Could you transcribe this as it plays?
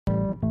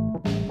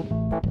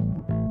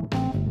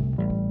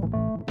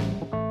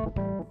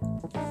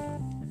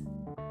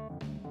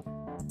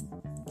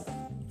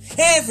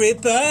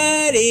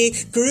Everybody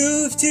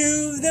groove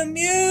to the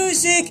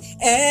music.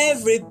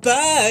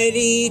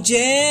 Everybody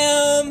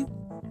jam.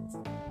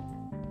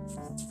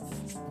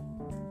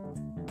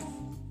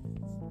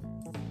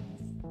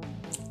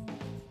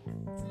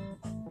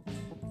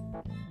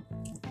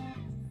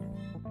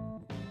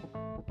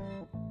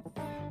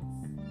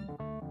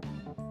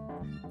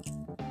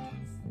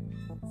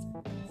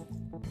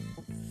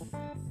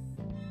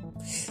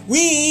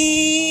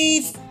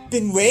 We've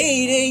been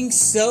waiting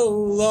so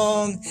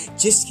long,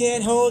 just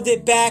can't hold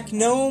it back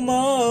no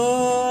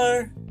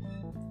more.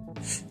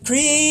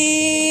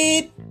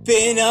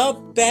 Creeping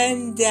up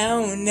and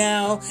down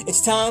now,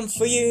 it's time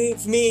for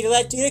me to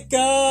let it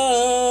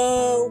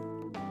go.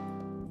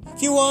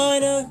 If you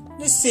wanna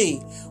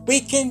see,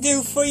 we can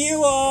do for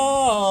you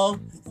all.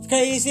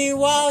 Crazy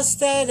wild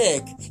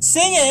static,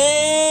 sing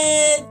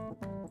it!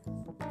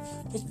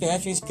 This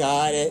battery's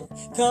got it.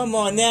 Come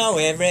on now,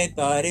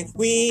 everybody.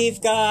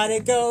 We've got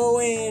it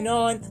going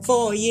on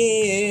for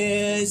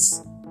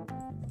years.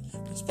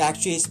 This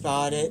factory's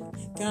got it.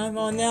 Come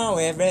on now,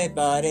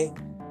 everybody.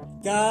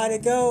 Got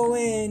it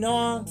going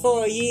on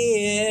for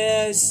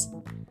years.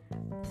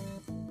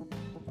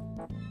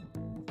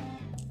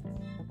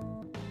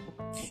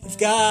 We've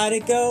got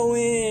it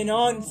going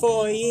on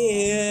for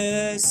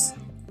years.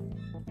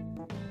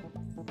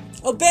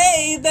 Oh,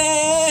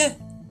 baby!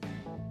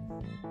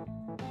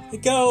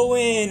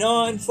 Going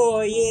on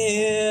for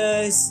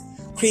years.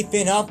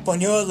 Creeping up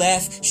on your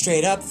left,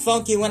 straight up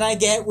funky when I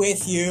get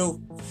with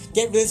you.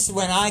 Get loose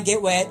when I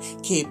get wet.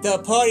 Keep the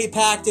party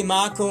packed in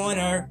my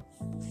corner.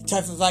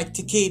 Tough like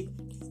to keep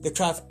the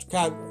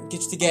crowd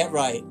gets to get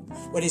right.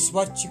 What is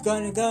what you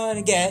gonna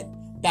get?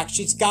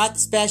 Backstreet's got the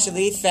special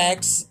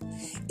effects.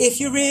 If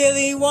you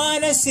really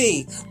wanna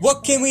see,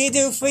 what can we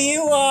do for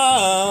you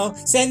all?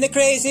 Send the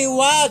crazy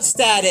wild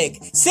static.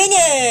 Sing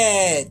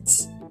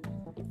it!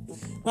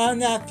 Well,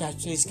 now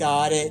Backstreet's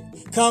got it.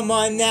 Come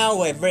on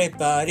now,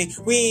 everybody.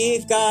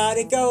 We've got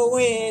it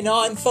going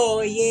on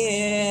for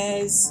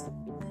years.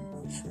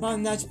 Well,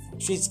 now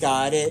Backstreet's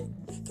got it.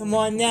 Come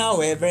on now,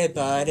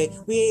 everybody.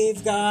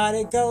 We've got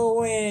it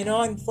going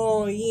on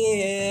for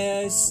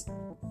years.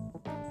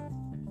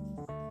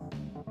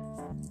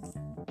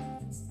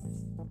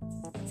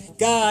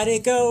 Got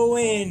it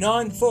going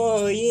on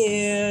for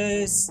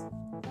years.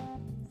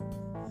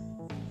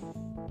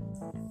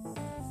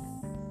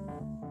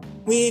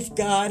 We've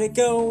got it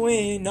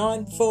going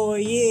on for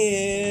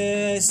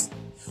years.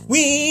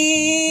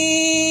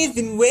 We've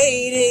been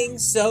waiting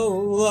so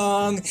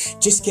long,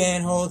 just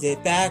can't hold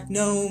it back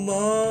no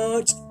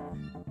more.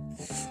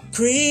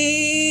 Creeping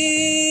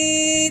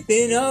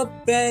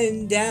up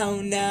and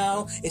down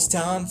now, it's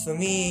time for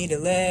me to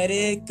let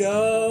it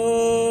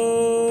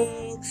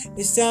go.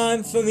 It's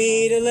time for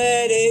me to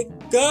let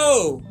it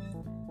go.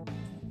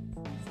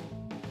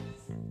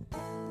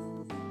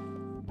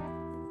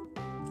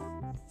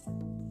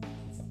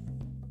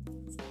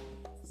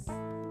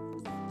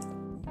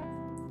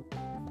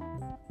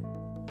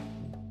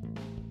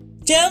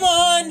 Jam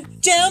on,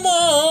 jam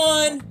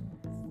on.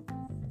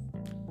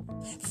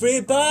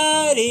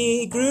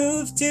 Everybody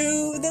groove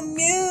to the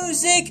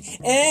music.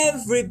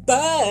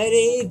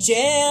 Everybody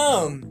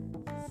jam.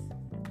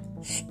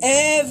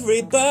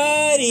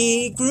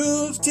 Everybody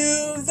groove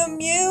to the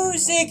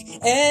music.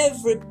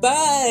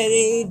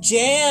 Everybody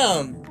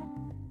jam.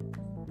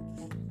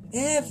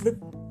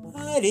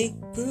 Everybody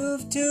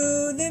groove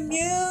to the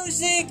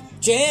music.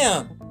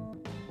 Jam.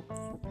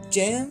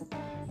 Jam?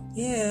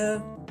 Yeah.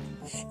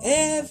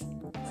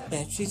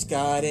 She's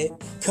got it.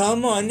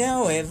 Come on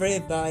now,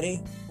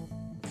 everybody.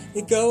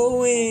 It's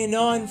going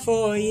on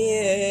for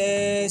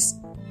years.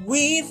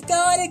 We've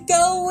got it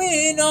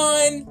going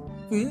on.